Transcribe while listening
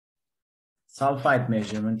Sulfide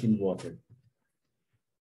measurement in water.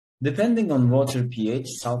 Depending on water pH,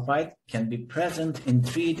 sulfide can be present in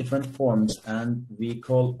 3 different forms, and we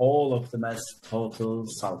call all of them as total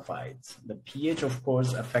sulfides. The pH, of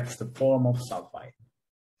course, affects the form of sulfide.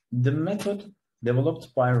 The method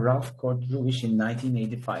developed by Ralf Cord-Ruwisch in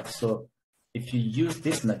 1985. So if you use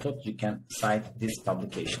this method, you can cite this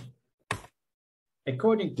publication.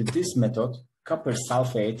 According to this method, copper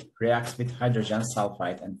sulfate reacts with hydrogen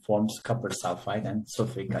sulfide and forms copper sulfide and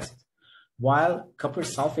sulfuric acid. While copper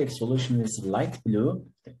sulfate solution is light blue,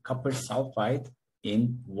 the copper sulfide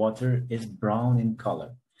in water is brown in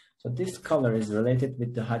color. So this color is related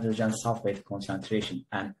with the hydrogen sulfate concentration,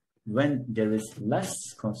 and when there is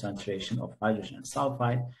less concentration of hydrogen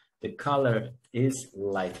sulfide, the color is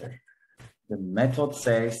lighter. The method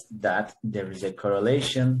says that there is a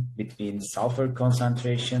correlation between sulfur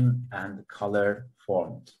concentration and color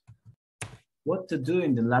formed. What to do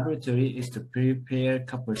in the laboratory is to prepare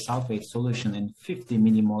copper sulfate solution in 50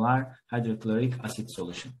 millimolar hydrochloric acid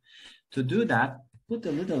solution. To do that, put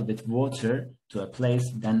a little bit water to a place,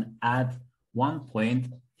 then add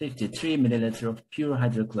 1.53 milliliter of pure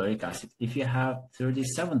hydrochloric acid. If you have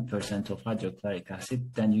 37% of hydrochloric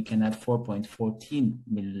acid, then you can add 4.14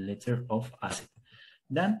 milliliter of acid.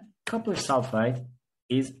 Then copper sulfide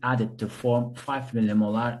is added to form 5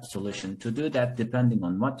 millimolar solution. To do that, depending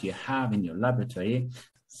on what you have in your laboratory,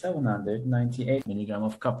 798 milligram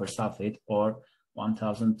of copper sulfate or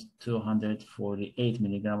 1248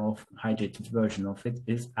 milligram of hydrated version of it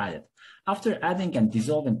is added. After adding and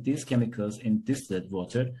dissolving these chemicals in distilled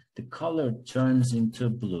water, the color turns into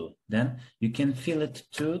blue. Then you can fill it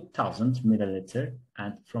to 1000 milliliter,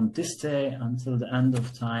 and from this day until the end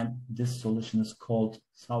of time, this solution is called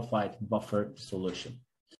sulfide buffer solution.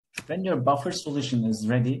 When your buffer solution is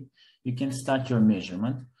ready, you can start your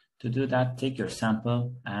measurement. To do that, take your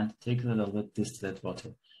sample and take a little bit distilled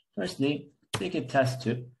water. Firstly, take a test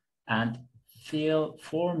tube and fill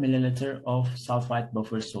 4 milliliter of sulfide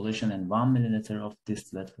buffer solution and 1 milliliter of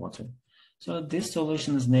distilled water. So this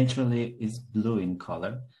solution is naturally blue in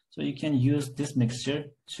color. So you can use this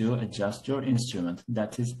mixture to adjust your instrument,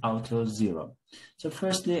 that is auto zero. So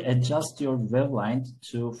firstly, adjust your wavelength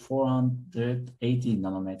to 480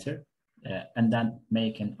 nanometer and then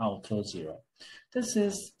make an auto zero. This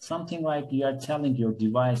is something like you are telling your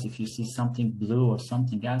device, if you see something blue or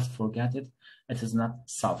something else, forget it. It is not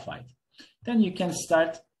sulfide. Then you can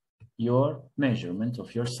start your measurement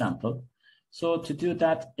of your sample. So to do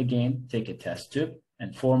that, again, take a test tube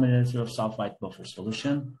and 4 milliliter of sulfide buffer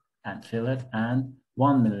solution and fill it, and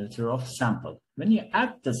 1 milliliter of sample. When you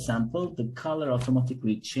add the sample, the color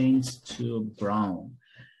automatically changes to brown,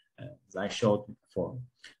 as I showed before.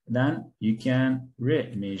 Then you can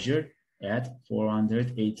re-measure at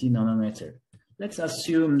 480 nanometer. Let's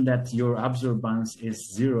assume that your absorbance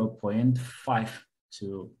is 0.5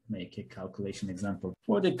 to make a calculation example.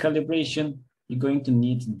 For the calibration, you're going to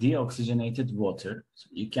need deoxygenated water. So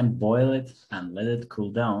you can boil it and let it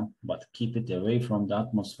cool down, but keep it away from the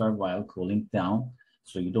atmosphere while cooling down.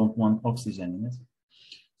 So you don't want oxygen in it.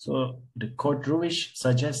 So the Cord-Ruwisch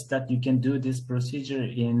suggests that you can do this procedure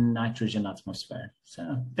in nitrogen atmosphere.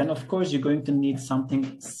 So then of course you're going to need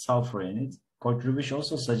something sulfur in it. Cord-Ruwisch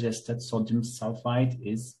also suggests that sodium sulfide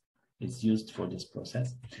is used for this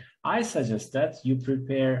process. I suggest that you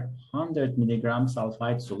prepare 100 milligram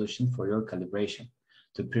sulfide solution for your calibration.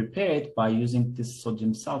 To prepare it by using this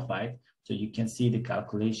sodium sulfide, so you can see the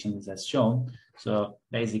calculations as shown. So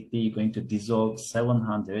basically you're going to dissolve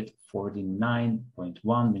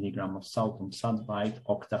 749.1 milligram of sodium sulfide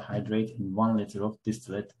octahydrate in 1 liter of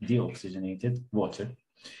distilled deoxygenated water.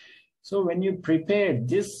 So when you prepare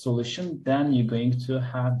this solution, then you're going to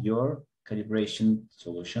have your calibration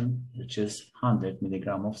solution, which is 100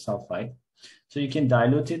 milligram of sulfide. So you can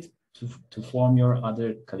dilute it to form your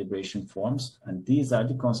other calibration forms, and these are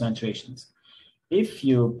the concentrations. If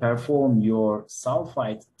you perform your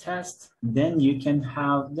sulfide test, then you can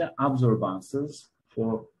have the absorbances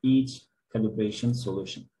for each calibration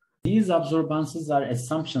solution. These absorbances are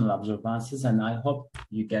assumptional absorbances, and I hope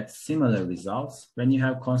you get similar results. When you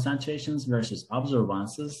have concentrations versus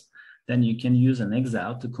absorbances, then you can use an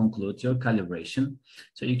Excel to conclude your calibration.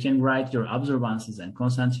 So you can write your absorbances and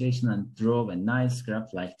concentration and draw a nice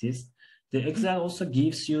graph like this. The Excel also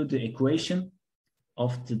gives you the equation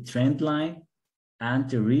of the trend line and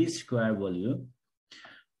the square value.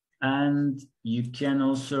 And you can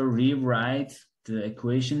also rewrite the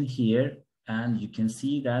equation here, and you can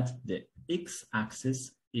see that the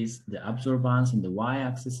x-axis is the absorbance and the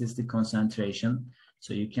y-axis is the concentration.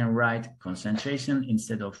 So you can write concentration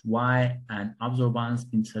instead of y and absorbance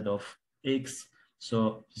instead of x.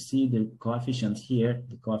 So you see the coefficient here,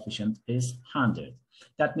 the coefficient is 100.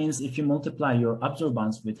 That means if you multiply your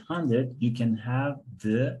absorbance with 100, you can have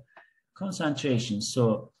the concentration.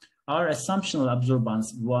 So our assumptional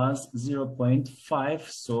absorbance was 0.5.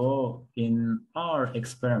 So in our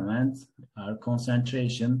experiment, our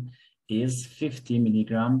concentration is 50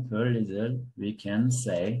 milligram per liter, we can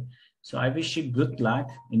say. So I wish you good luck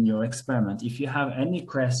in your experiment. If you have any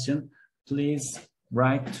question, please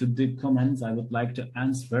write to the comments. I would like to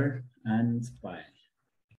answer, and bye.